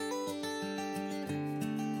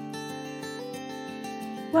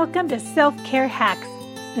Welcome to Self-Care Hacks,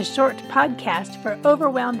 the short podcast for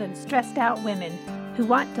overwhelmed and stressed out women who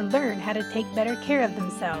want to learn how to take better care of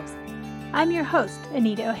themselves. I'm your host,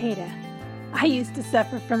 Anita Ojeda. I used to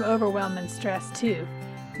suffer from overwhelm and stress too,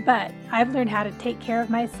 but I've learned how to take care of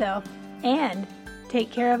myself and take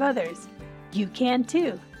care of others. You can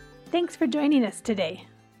too. Thanks for joining us today.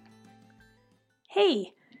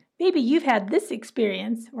 Hey, maybe you've had this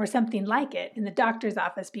experience or something like it in the doctor's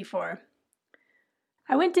office before.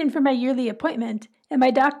 I went in for my yearly appointment, and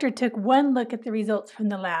my doctor took one look at the results from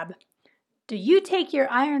the lab. "Do you take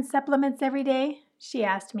your iron supplements every day?" she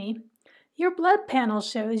asked me. "Your blood panel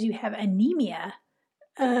shows you have anemia."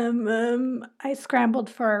 I scrambled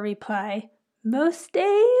for a reply. "Most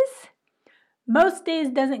days?" "Most days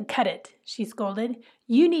doesn't cut it," she scolded.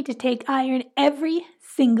 "You need to take iron every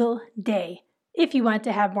single day if you want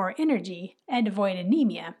to have more energy and avoid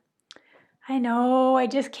anemia." "I know, I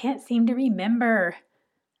just can't seem to remember."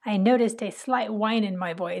 I noticed a slight whine in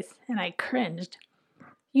my voice, and I cringed.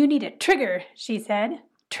 "You need a trigger," she said.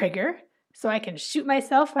 "Trigger? So I can shoot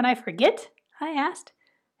myself when I forget?" I asked.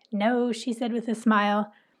 "No," she said with a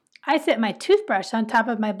smile. "I set my toothbrush on top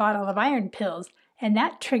of my bottle of iron pills, and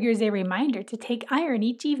that triggers a reminder to take iron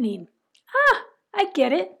each evening." "Ah, I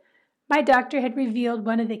get it." My doctor had revealed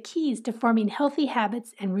one of the keys to forming healthy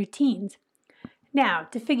habits and routines. Now,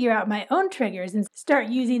 to figure out my own triggers and start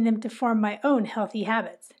using them to form my own healthy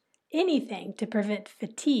habits. Anything to prevent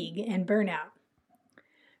fatigue and burnout.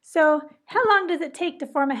 So, how long does it take to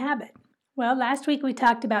form a habit? Well, last week we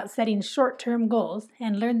talked about setting short-term goals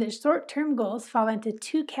and learned that short-term goals fall into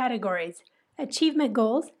two categories: achievement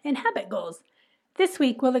goals and habit goals. This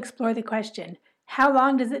week we'll explore the question, how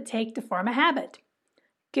long does it take to form a habit?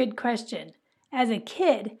 Good question. As a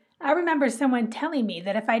kid, I remember someone telling me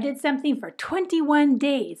that if I did something for 21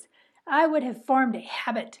 days, I would have formed a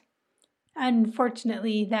habit.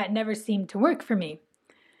 Unfortunately, that never seemed to work for me.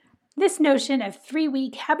 This notion of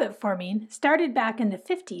 3-week habit forming started back in the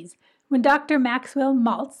 50s when Dr. Maxwell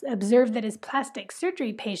Maltz observed that his plastic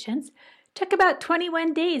surgery patients took about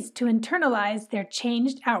 21 days to internalize their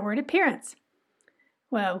changed outward appearance.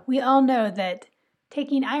 Well, we all know that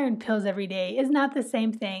taking iron pills every day is not the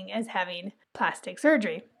same thing as having plastic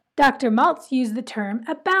surgery. Dr. Maltz used the term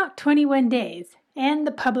about 21 days, and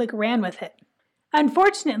the public ran with it.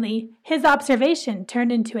 Unfortunately, his observation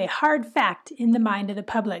turned into a hard fact in the mind of the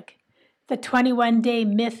public. The 21-day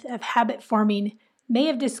myth of habit forming may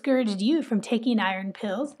have discouraged you from taking iron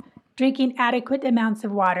pills, drinking adequate amounts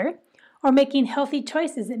of water, or making healthy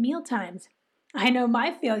choices at mealtimes. I know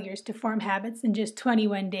my failures to form habits in just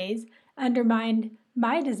 21 days undermined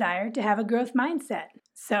my desire to have a growth mindset.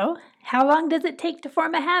 So, how long does it take to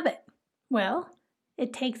form a habit? Well,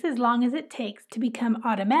 it takes as long as it takes to become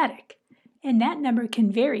automatic, and that number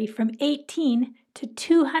can vary from 18 to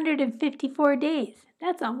 254 days.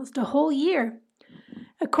 That's almost a whole year.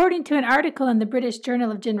 According to an article in the British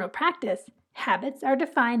Journal of General Practice, habits are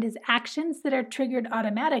defined as actions that are triggered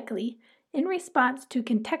automatically in response to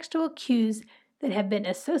contextual cues that have been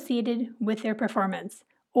associated with their performance.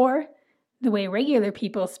 Or, the way regular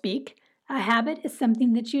people speak, a habit is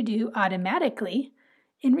something that you do automatically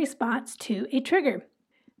in response to a trigger.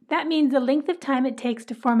 That means the length of time it takes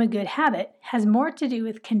to form a good habit has more to do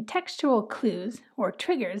with contextual clues or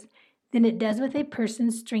triggers than it does with a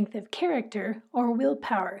person's strength of character or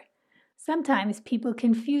willpower. Sometimes people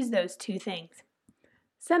confuse those two things.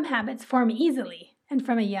 Some habits form easily and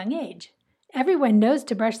from a young age. Everyone knows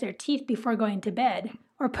to brush their teeth before going to bed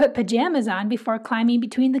or put pajamas on before climbing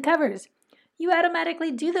between the covers. You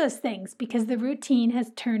automatically do those things because the routine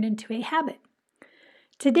has turned into a habit.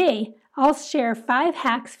 Today, I'll share 5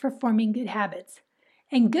 hacks for forming good habits.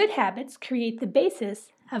 And good habits create the basis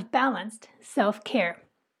of balanced self-care.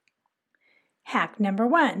 Hack number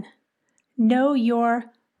 1. Know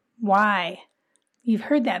your why. You've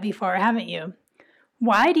heard that before, haven't you?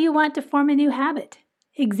 Why do you want to form a new habit?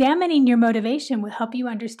 Examining your motivation will help you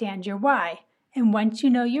understand your why. And once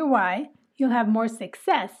you know your why, you'll have more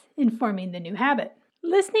success in forming the new habit.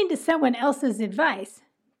 Listening to someone else's advice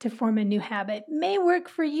to form a new habit may work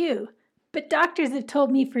for you, but doctors have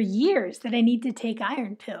told me for years that I need to take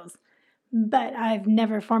iron pills, but I've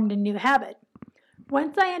never formed a new habit.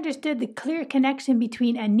 Once I understood the clear connection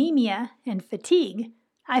between anemia and fatigue,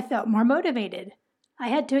 I felt more motivated. I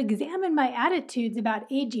had to examine my attitudes about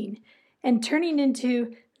aging and turning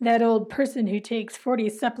into that old person who takes 40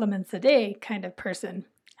 supplements a day kind of person.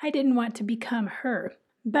 I didn't want to become her,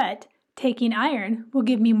 but taking iron will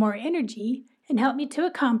give me more energy and help me to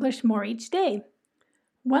accomplish more each day.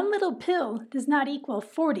 One little pill does not equal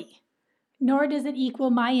 40, nor does it equal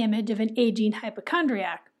my image of an aging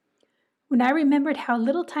hypochondriac. When I remembered how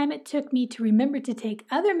little time it took me to remember to take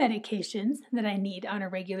other medications that I need on a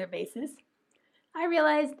regular basis, I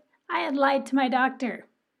realized I had lied to my doctor.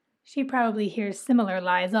 She probably hears similar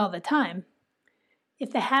lies all the time.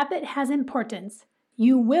 If the habit has importance,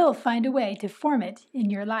 you will find a way to form it in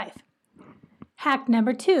your life. Hack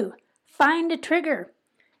number 2, find a trigger.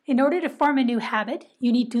 In order to form a new habit,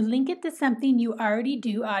 you need to link it to something you already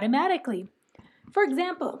do automatically. For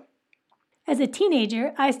example, as a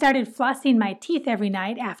teenager, I started flossing my teeth every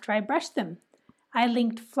night after I brushed them. I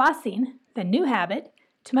linked flossing, the new habit,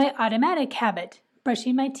 to my automatic habit,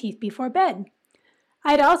 brushing my teeth before bed.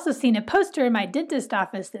 I'd also seen a poster in my dentist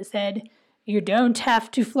office that said, "You don't have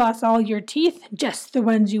to floss all your teeth, just the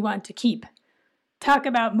ones you want to keep." Talk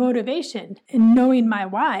about motivation and knowing my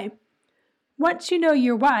why. Once you know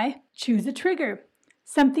your why, choose a trigger,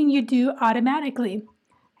 something you do automatically.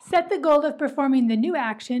 Set the goal of performing the new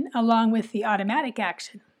action along with the automatic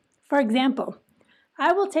action. For example,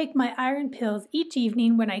 I will take my iron pills each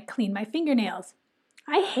evening when I clean my fingernails.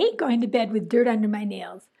 I hate going to bed with dirt under my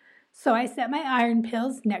nails, so I set my iron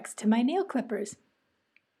pills next to my nail clippers.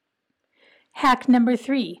 Hack number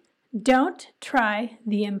 3, don't try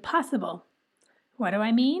the impossible. What do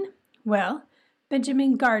I mean? Well,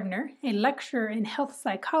 Benjamin Gardner, a lecturer in health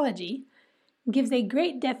psychology, gives a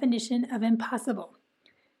great definition of impossible.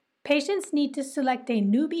 Patients need to select a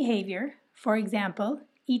new behavior, for example,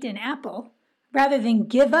 eat an apple, rather than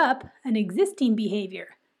give up an existing behavior,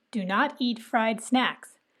 do not eat fried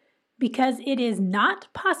snacks, because it is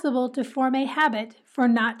not possible to form a habit for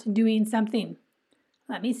not doing something.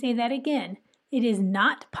 Let me say that again. It is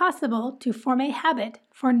not possible to form a habit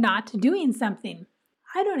for not doing something.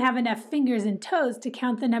 I don't have enough fingers and toes to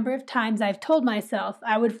count the number of times I've told myself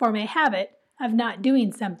I would form a habit of not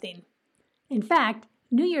doing something. In fact,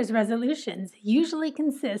 New Year's resolutions usually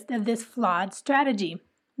consist of this flawed strategy.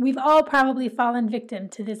 We've all probably fallen victim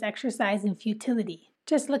to this exercise in futility.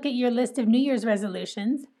 Just look at your list of New Year's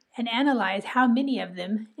resolutions and analyze how many of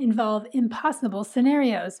them involve impossible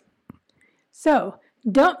scenarios. So,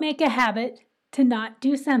 don't make a habit to not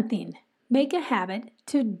do something. Make a habit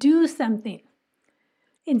to do something.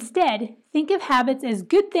 Instead, think of habits as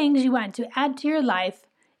good things you want to add to your life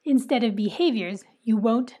instead of behaviors you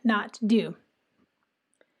won't not do.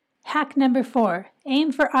 Hack number 4,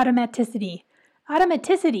 aim for automaticity.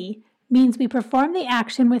 Automaticity means we perform the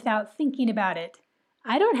action without thinking about it.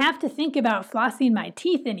 I don't have to think about flossing my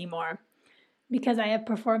teeth anymore because I have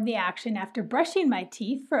performed the action after brushing my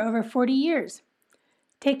teeth for over 40 years.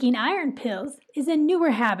 Taking iron pills is a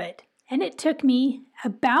newer habit, and it took me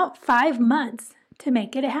about 5 months to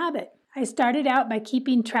make it a habit. I started out by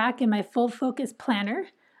keeping track in my full focus planner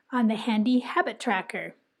on the handy habit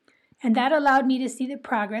tracker, and that allowed me to see the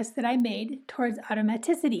progress that I made towards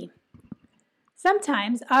automaticity.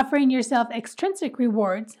 Sometimes offering yourself extrinsic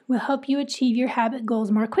rewards will help you achieve your habit goals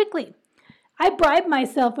more quickly. I bribed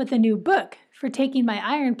myself with a new book for taking my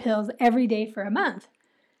iron pills every day for a month.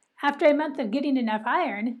 After a month of getting enough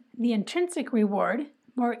iron, the intrinsic reward,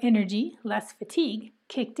 more energy, less fatigue,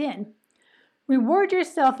 kicked in. Reward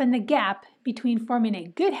yourself in the gap between forming a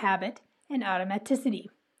good habit and automaticity.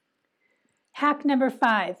 Hack number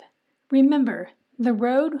 5. Remember, the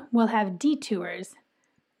road will have detours,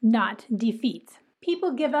 not defeats.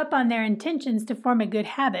 People give up on their intentions to form a good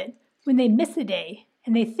habit when they miss a day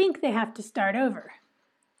and they think they have to start over.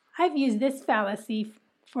 I've used this fallacy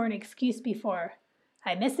for an excuse before.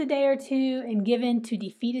 I miss a day or two and give in to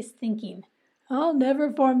defeatist thinking. I'll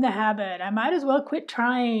never form the habit. I might as well quit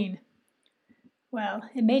trying. Well,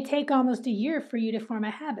 it may take almost a year for you to form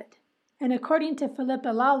a habit. And according to Philippa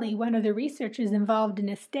Lawley, one of the researchers involved in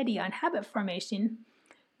a study on habit formation,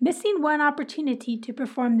 missing one opportunity to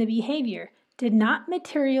perform the behavior did not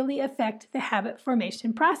materially affect the habit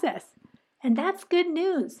formation process. And that's good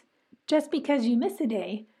news. Just because you miss a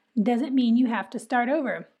day doesn't mean you have to start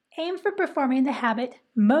over. Aim for performing the habit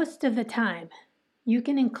most of the time. You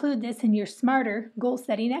can include this in your smarter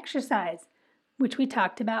goal-setting exercise, which we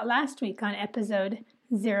talked about last week on episode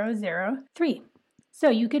 003. So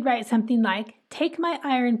you could write something like, take my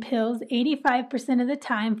iron pills 85% of the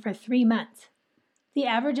time for 3 months. The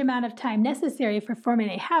average amount of time necessary for forming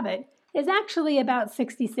a habit is actually about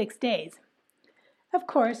 66 days. Of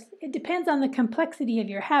course, it depends on the complexity of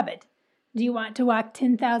your habit. Do you want to walk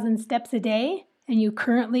 10,000 steps a day and you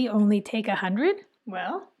currently only take 100?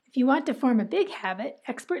 Well, if you want to form a big habit,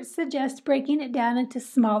 experts suggest breaking it down into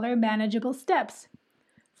smaller, manageable steps.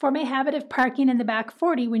 Form a habit of parking in the back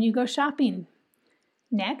 40 when you go shopping.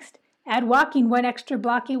 Next, add walking 1 extra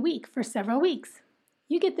block a week for several weeks.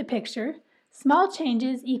 You get the picture. Small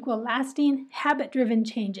changes equal lasting, habit-driven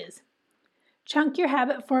changes. Chunk your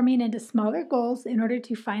habit forming into smaller goals in order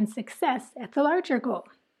to find success at the larger goal.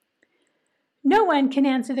 No one can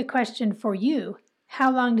answer the question for you,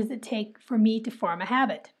 how long does it take for me to form a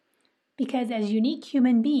habit? Because as unique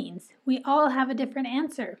human beings, we all have a different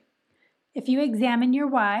answer. If you examine your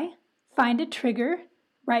why, find a trigger,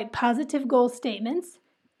 write positive goal statements,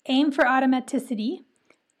 aim for automaticity,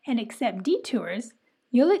 and accept detours,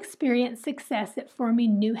 you'll experience success at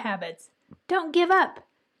forming new habits. Don't give up.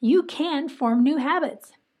 You can form new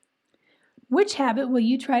habits. Which habit will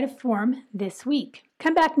you try to form this week?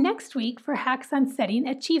 Come back next week for hacks on setting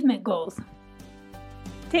achievement goals.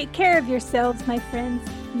 Take care of yourselves, my friends.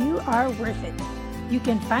 You are worth it. You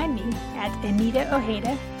can find me at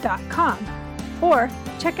anitaojeda.com or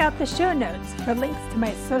check out the show notes for links to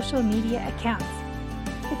my social media accounts.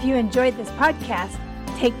 If you enjoyed this podcast,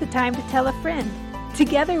 take the time to tell a friend.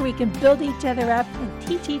 Together we can build each other up and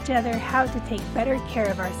teach each other how to take better care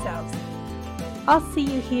of ourselves. I'll see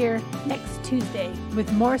you here next Tuesday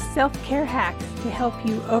with more self-care hacks to help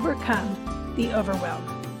you overcome the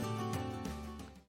overwhelm.